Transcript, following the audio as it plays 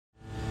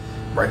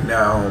Right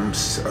now I'm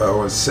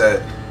on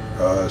set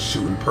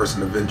shooting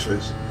Person of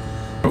Interest.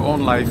 Your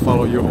own life,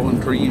 follow your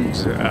own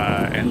dreams,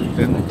 and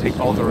then take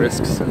all the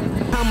risks.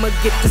 I'ma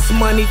get this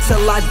money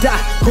till I die.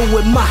 Who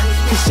am I?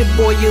 It's your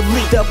boy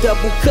Elite.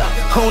 Double cup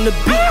on the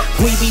beat.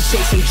 We be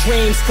chasing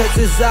dreams cause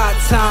it's our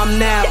time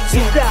now.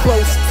 Too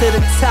close to the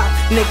top,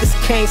 niggas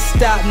can't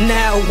stop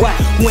now. Why?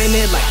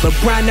 Winning like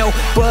LeBron,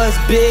 buzz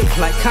big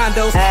like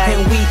condos,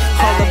 and we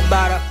all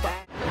about it.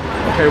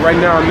 Okay, right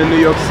now I'm in New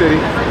York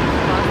City.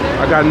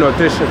 I got an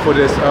audition for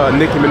this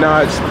Nicki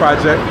Minaj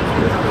project.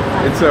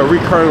 It's a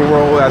recurring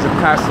role as a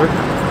pastor,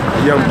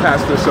 a young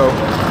pastor. So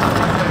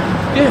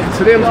yeah,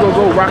 today I'm just gonna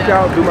go rock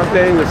out, do my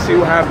thing, and see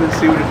what happens,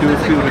 see what it do.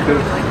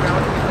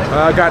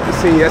 I got the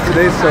scene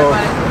yesterday, so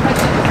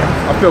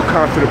I feel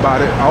confident about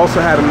it. I also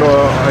had an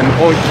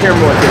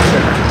on-camera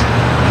audition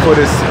for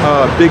this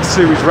big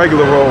series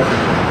regular role.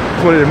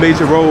 It's one of the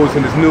major roles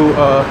in this new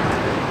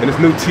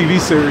TV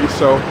series.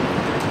 So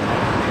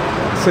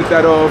sent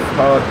that off.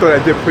 Thought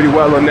I did pretty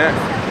well on that.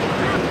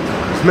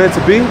 It's meant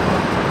to be.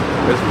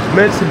 This was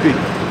meant to be.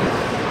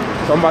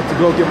 So I'm about to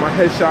go get my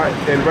headshot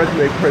and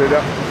resume printed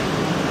up,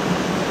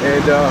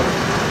 and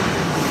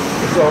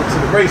it's off to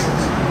the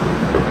races.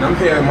 And I'm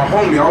here with my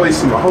homie. I always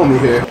see my homie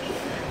here.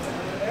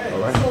 All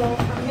right.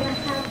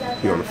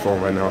 He on the phone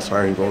right now, so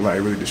I ain't gonna lie,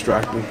 really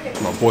distract me.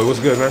 My boy, what's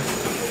good, man?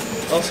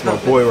 That's my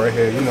boy right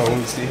here. You know, when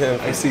we see him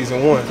in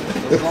season 1.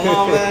 What's going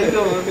on, man? How you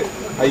doing?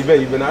 How you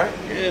been? You been alright?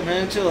 Yeah,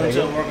 man, chilling,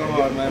 working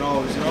hard, man,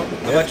 always, you know?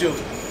 How about you?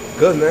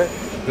 Good, man.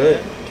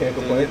 Good. Can't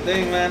complain. Good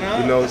thing, man, huh?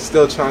 You know,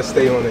 still trying to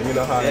stay on it. You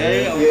know how it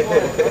is.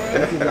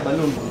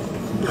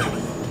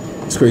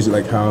 It's crazy,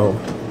 like how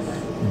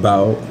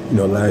about, you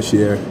know, last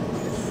year,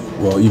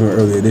 well, even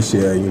earlier this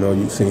year, you know,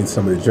 you've seen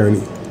some of the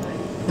journey.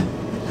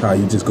 How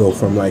you just go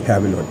from like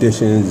having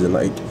auditions and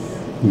like,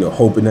 you know,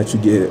 hoping that you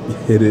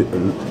hit it,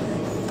 and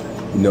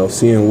you know,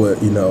 seeing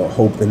what, you know,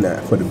 hoping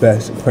that for the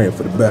best and praying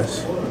for the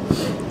best,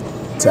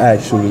 to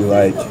actually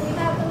like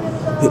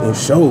hitting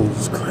shows.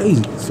 It's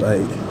crazy. It's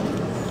like,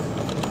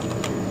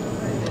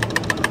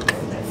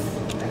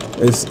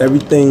 it's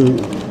everything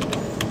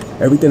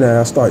that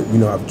I start, you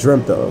know, I've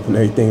dreamt of, and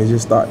everything is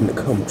just starting to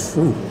come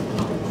true.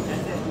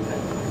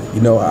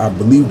 You know, I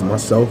believed in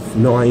myself.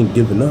 You know, I ain't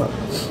giving up.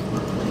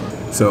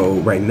 So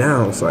right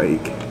now, it's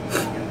like,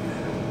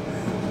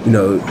 you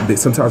know,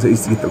 sometimes they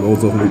used to get the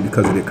roles over me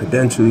because of their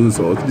credentials,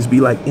 or it could just be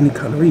like any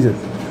kind of reason.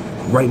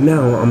 Right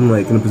now, I'm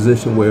like in a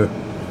position where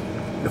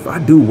if I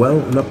do well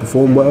and I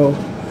perform well,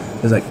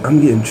 it's like I'm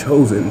getting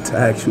chosen to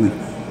actually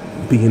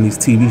be in these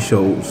TV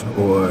shows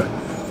or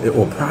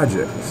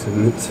projects,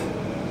 and it's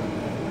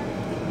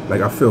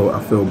like I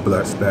feel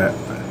blessed that,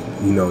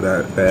 you know,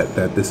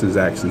 that this is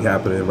actually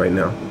happening right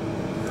now.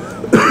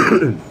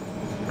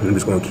 I'm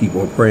just gonna keep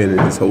on praying and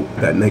just hope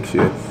that next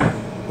year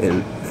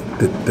and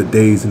the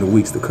days and the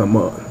weeks to come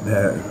up,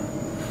 that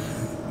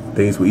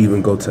things will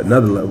even go to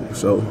another level.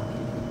 So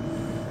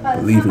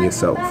believe in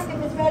yourself.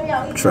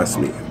 Trust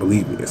me,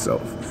 believe in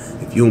yourself.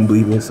 If you don't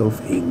believe in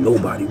yourself, ain't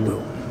nobody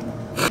will.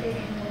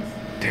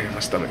 Damn, my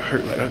stomach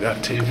hurt like I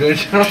got to.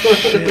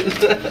 Shit.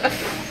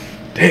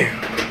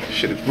 Damn,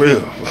 shit is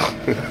real.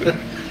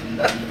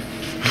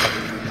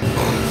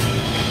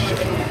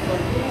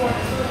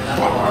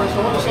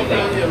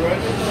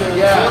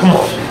 Come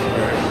on.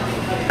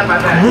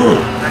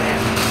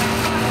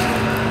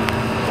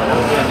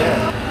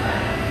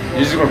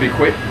 You're just gonna be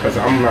quick, because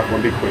I'm not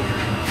gonna be quick.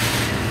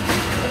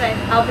 Okay,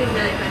 I'll be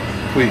really quick.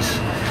 Please.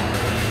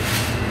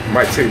 It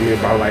might take me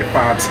about like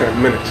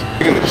 5-10 minutes. I'm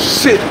taking the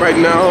shit right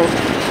now.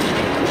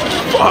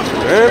 Fuck,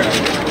 man.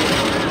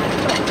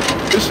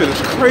 This shit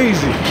is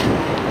crazy.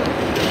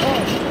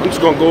 I'm just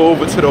gonna go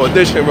over to the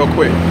audition real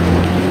quick.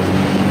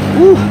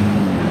 Woo.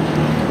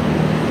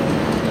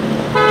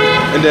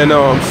 And then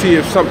see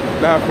if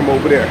something live from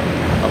over there.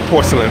 A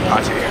porcelain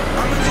party.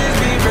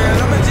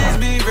 I'ma just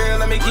be real,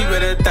 let me keep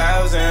it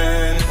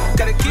 1,000.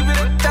 Gotta keep it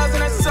 1,000,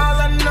 that's all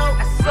I know.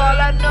 That's all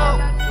I know.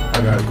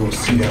 I gotta go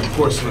see that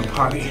porcelain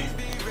potty.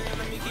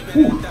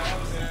 Whew.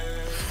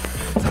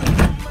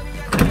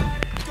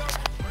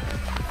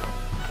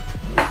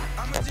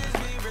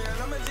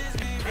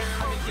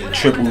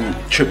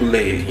 Triple A,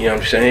 you know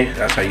what I'm saying?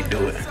 That's how you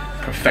do it.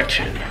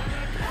 Perfection.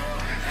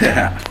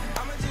 Time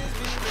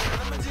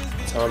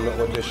to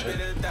audition.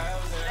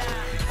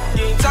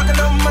 You ain't talking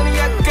no money,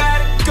 I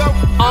gotta go.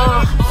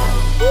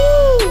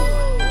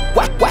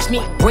 Watch me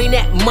bring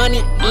that money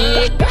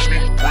in.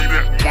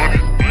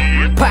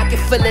 Pocket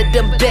full of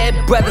them bad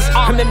brothers.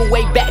 Remember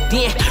way back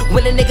then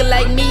when a nigga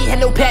like me had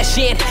no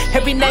passion.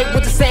 Every night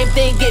was the same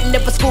thing, getting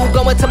up for school,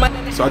 going to my.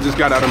 So I just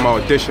got out of my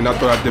audition. I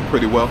thought I did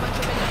pretty well.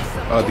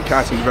 The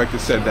casting director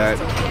said that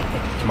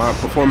my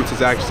performance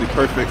is actually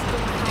perfect,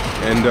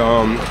 and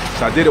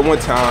so I did it one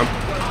time,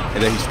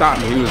 and then he stopped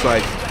me. He was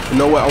like, you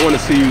know what, I want to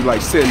see you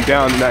like sitting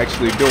down and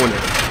actually doing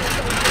it.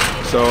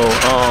 So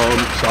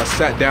so I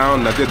sat down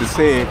and I did the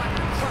scene,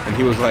 and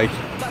he was like,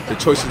 the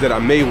choices that I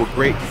made were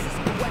great,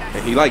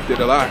 and he liked it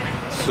a lot.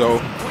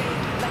 So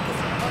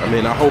I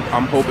mean,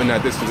 I'm hoping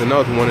that this is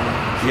another one.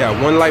 Yeah,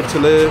 one life to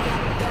live.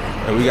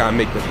 and we gotta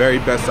make the very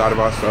best out of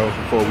ourselves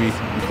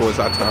before it's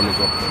our time to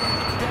go.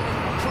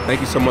 Thank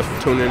you so much for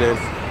tuning in.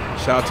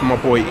 Shout out to my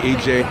boy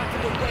AJ.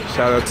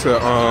 Shout out to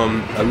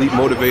Elite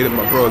Motivated,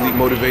 my bro Elite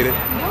Motivated.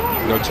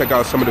 You know, check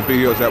out some of the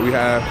videos that we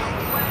have.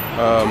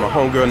 My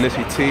homegirl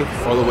Nicki T,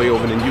 all the way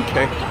over in the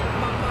UK.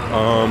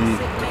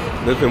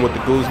 Living with the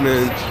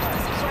Guzmans.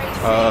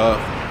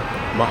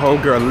 My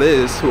homegirl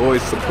Liz, who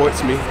always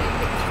supports me.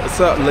 What's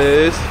up,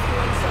 Liz?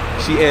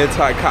 She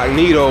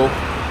anti-cognito.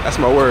 That's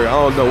my word. I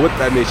don't know what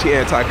that means. She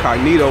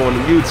anti-cognito on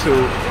the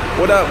YouTube.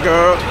 What up,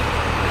 girl?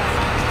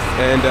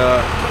 And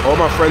all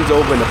my friends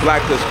over in the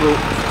Blacklist group.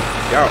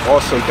 Y'all are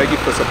awesome. Thank you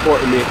for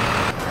supporting me.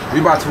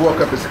 We about to walk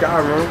up in Sky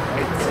Room.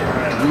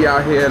 We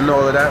out here and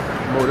all of that.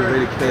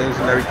 Motivated Kingz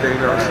and everything,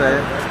 you know what I'm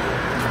saying?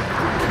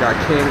 We got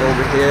King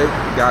over here.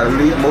 We got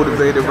Elite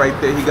Motivated right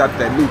there. He got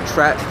that new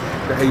track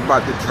that he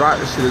about to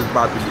drop. This shit is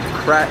about to be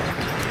crack.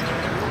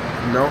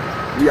 You know?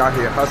 We out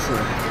here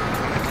hustling.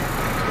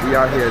 We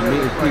out here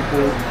meeting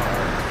people,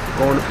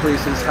 going to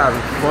places, having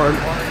fun.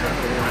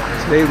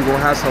 Today we're gonna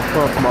have some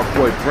fun for my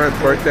boy Brent's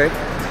birthday.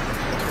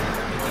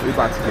 We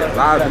about to get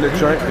live in the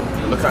joint.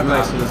 Look how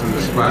nice it is in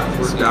the spot.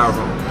 Sky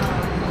Room.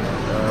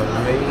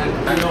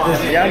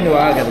 Y'all know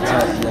I gotta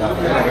talk to y'all. I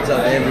gotta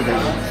talk to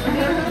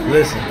everybody.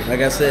 Listen,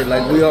 like I said,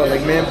 like we all,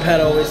 like man Pat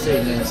always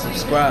say, man,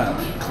 subscribe,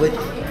 click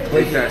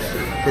that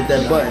shit, hit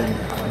that button.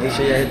 Make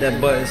sure y'all hit that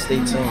button. Stay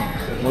tuned.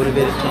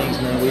 Motivated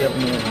Kingz, man. We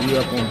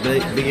up on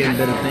bigger and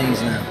better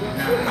things now.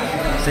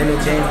 This ain't no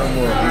game no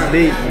more. It's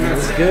big, man.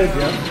 It's good,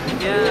 yo.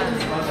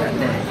 Yeah.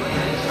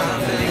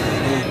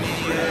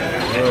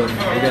 Oh,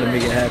 we gotta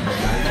make it happen.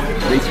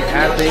 Make it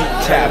happen,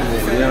 tap it.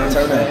 You know what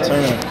I'm saying?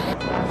 Turn up.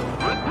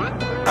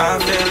 I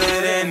feel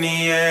it in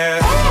the air.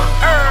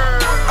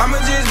 I'ma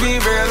just be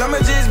real,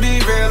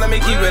 let me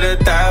keep it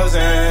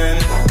 1,000.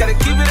 Gotta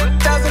keep it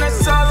 1,000,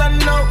 that's all I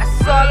know.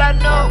 That's all I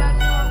know.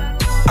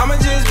 I'ma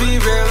just be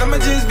real, let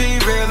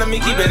me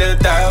keep it 1,000.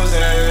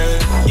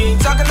 You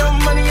ain't talking no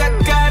money, I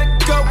gotta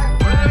go.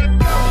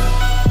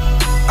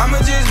 I'ma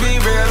just be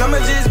real, let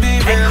me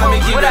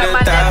keep it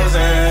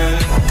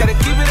 1,000. Gotta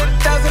keep it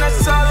 1,000,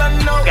 that's all I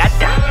know.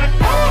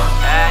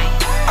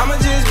 I'ma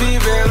just be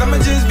real, let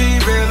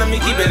me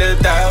keep it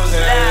 1,000.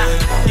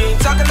 You ain't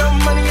talking no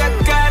money, I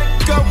gotta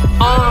go.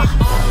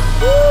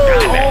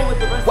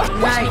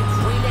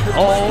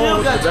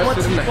 Still got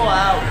 24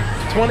 hours.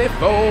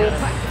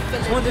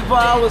 24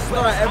 hours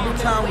start every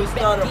time we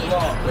start a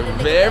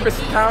vlog. Every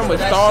time we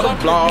start a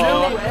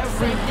vlog.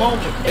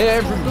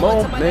 Every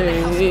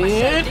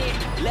moment.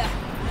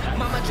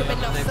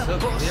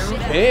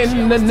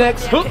 In the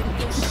next hook.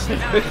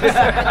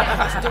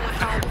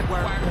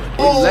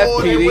 He left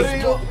PD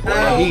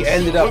and he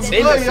ended up in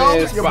the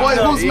same spot. Your boy,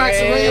 who's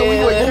Maximilian? We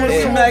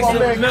with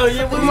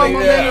Maximilian.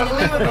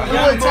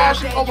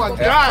 Oh my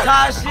God.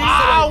 Tashi.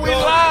 Oh, we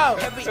love.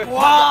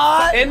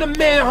 What? And the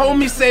man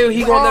homie say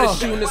he gonna let us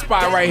shoot in the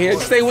spot right here.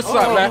 Say what's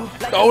up, man.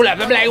 Hold up,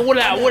 I'm like, what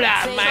up,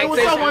 Mike?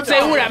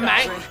 Say what up,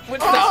 Mike?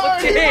 What's up?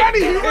 What's He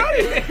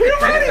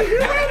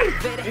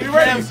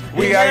ready.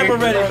 We are ready,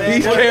 man.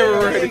 He's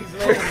camera ready.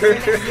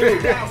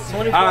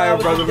 All right,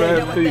 brother,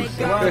 man. Peace.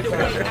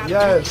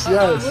 Yes.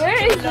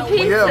 Where is the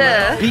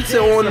pizza? Pizza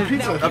on the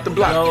pizza up the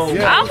block.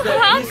 I'm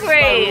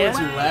hungry.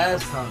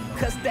 Last time.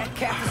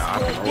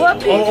 What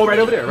pizza? Oh, right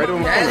over there, right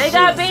over there. They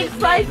got big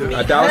slices.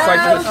 A dollar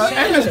slices.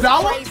 And this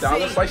dollar?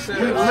 Dollar slices.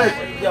 What?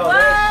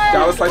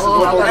 Dollar slices.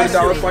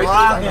 $1 slices.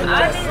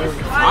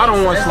 I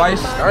don't want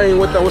slice. I ain't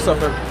with that. What's up,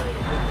 man?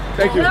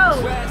 Thank you. No.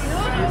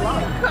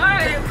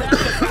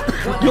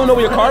 You don't know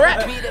where your car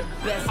at?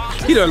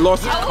 He done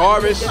lost his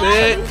car and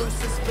shit.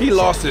 He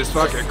lost his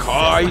fucking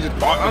car. He just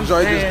bought the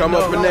joint, just come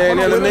up in there, you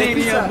know what I mean?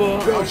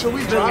 Yo, should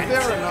we drop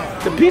there or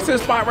not? The pizza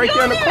spot right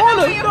there in the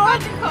corner. Yeah,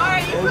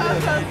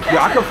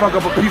 I can fuck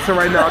up a pizza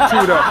right now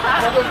too, though.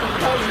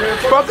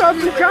 Fuck up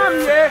some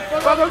Kanye.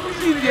 Fuck up some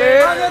pizza,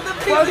 yeah.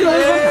 Fuck up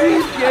some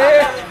pizza,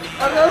 yeah.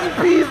 Fuck up some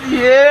pizza,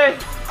 yeah.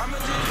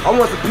 I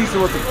want some pizza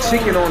with some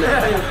chicken on it. Yeah,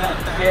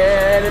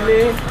 you know what I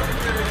mean?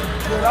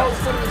 That was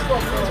funny as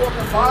fuck. We was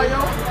walking by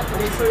y'all,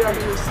 and he said y'all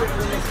was sitting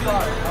in the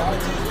spot.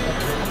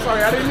 I'm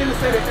sorry, I didn't mean to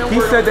say the N-word. He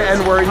said the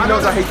N-word. He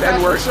knows I hate the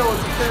N-word. It's a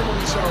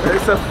family show.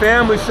 It's a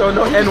family show,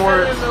 no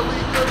N-words.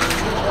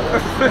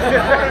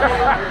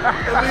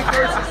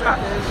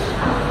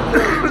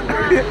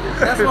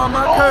 That's why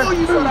my curse. Oh,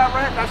 you saw that,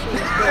 right? That shit was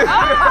good.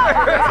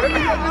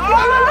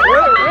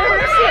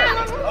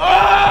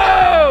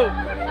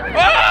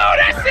 Oh,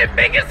 that shit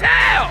big as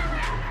hell.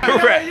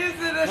 Correct.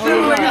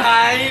 Oh my God!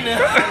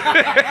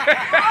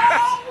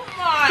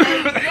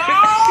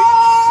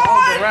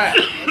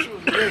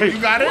 You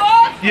got it?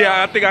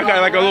 Yeah, I think I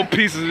got like a little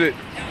piece of it.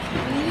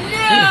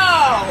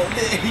 No!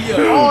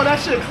 Oh, that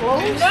shit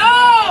closed?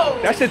 No!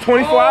 That shit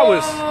 24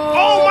 hours.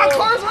 Oh, my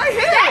car's right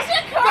here! That's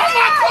your car! That's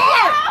my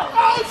car!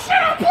 Oh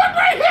shit, I'm put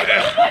right here!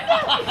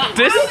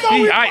 This I didn't know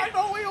we I parked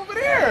all the way over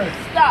there.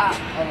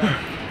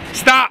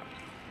 Stop.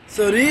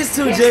 So these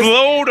two just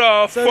Slow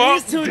the fuck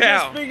these two down.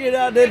 just figured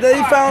out that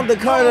they found the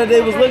car that they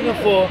was looking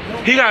for.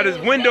 He got his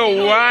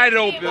window wide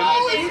open.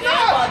 Oh, he's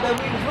not. That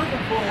we was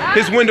looking for.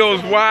 His window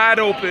is wide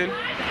open.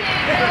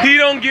 He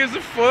don't give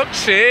a fuck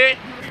shit.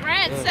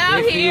 Rent's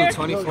out here.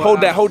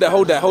 Hold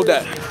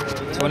that.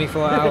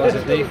 24 hours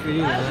a day for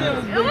you,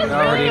 man. You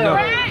already know.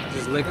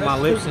 Just lick my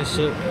lips and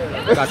shit.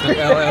 Got them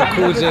LL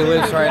Cool J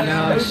lips right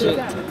now and shit.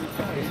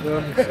 You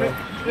feel me? So,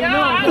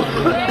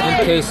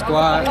 MK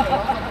Squad,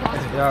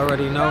 you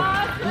already know.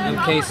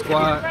 MK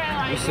Squad,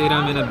 you see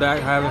them in the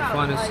back having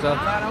fun and stuff.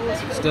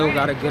 Still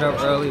gotta get up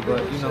early,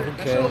 but you know, who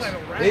cares?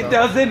 It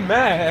doesn't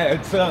matter.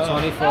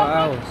 24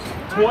 hours.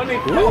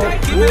 24.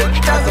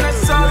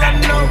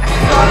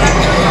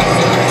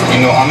 You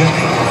know Ahmed?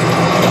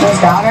 His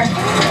daughter?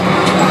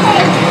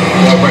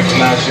 I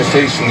recognize your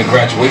face from the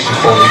graduation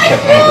photo you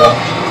kept on the wall.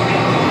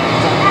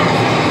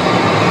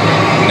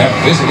 Never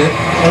visited.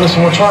 Hey,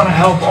 listen, we're trying to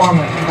help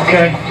Ahmed,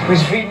 okay?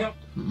 He's beating up.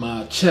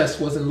 My chest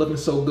wasn't looking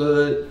so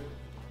good.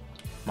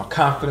 My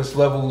confidence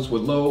levels were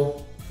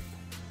low.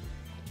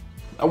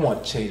 I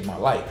want to change my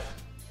life.